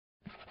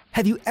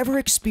Have you ever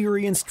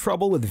experienced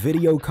trouble with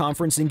video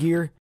conferencing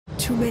gear?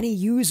 Too many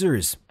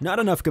users, not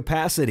enough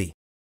capacity.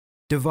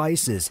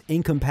 Devices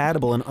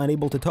incompatible and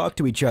unable to talk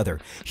to each other.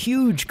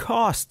 Huge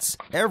costs,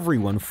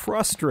 everyone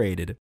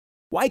frustrated.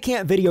 Why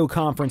can't video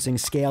conferencing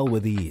scale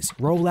with ease,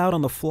 roll out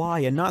on the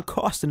fly, and not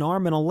cost an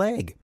arm and a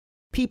leg?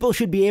 People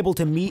should be able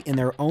to meet in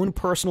their own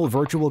personal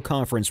virtual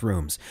conference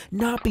rooms,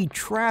 not be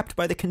trapped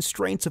by the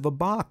constraints of a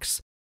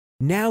box.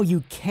 Now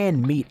you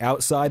can meet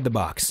outside the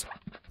box,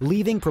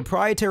 leaving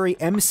proprietary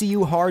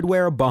MCU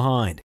hardware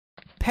behind.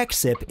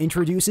 Pexip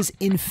introduces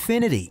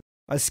Infinity,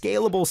 a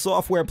scalable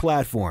software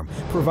platform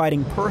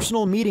providing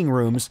personal meeting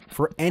rooms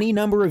for any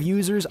number of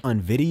users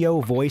on video,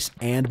 voice,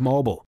 and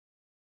mobile.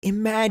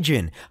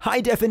 Imagine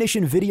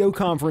high-definition video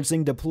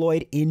conferencing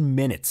deployed in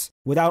minutes,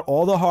 without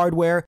all the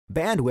hardware,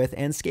 bandwidth,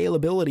 and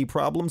scalability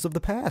problems of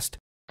the past.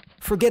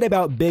 Forget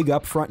about big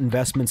upfront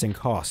investments and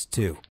costs,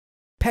 too.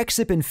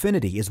 Pexip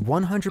Infinity is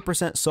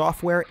 100%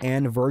 software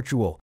and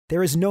virtual.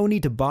 There is no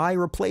need to buy,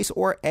 replace,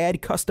 or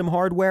add custom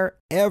hardware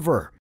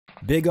ever.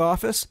 Big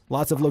office?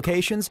 Lots of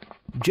locations?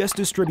 Just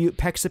distribute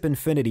Pexip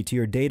Infinity to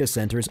your data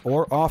centers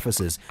or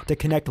offices to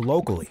connect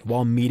locally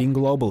while meeting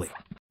globally.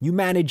 You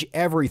manage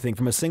everything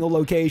from a single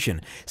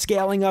location,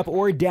 scaling up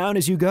or down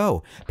as you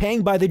go,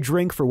 paying by the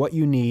drink for what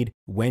you need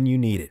when you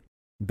need it.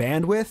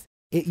 Bandwidth?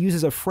 It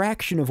uses a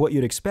fraction of what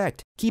you'd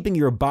expect, keeping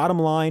your bottom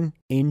line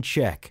in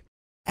check.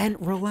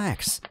 And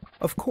relax.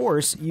 Of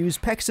course, use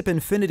Pexip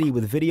Infinity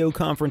with video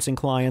conferencing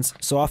clients,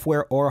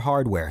 software, or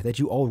hardware that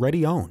you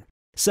already own.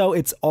 So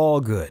it's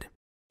all good.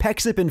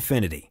 Pexip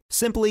Infinity.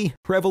 Simply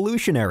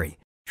revolutionary.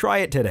 Try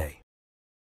it today.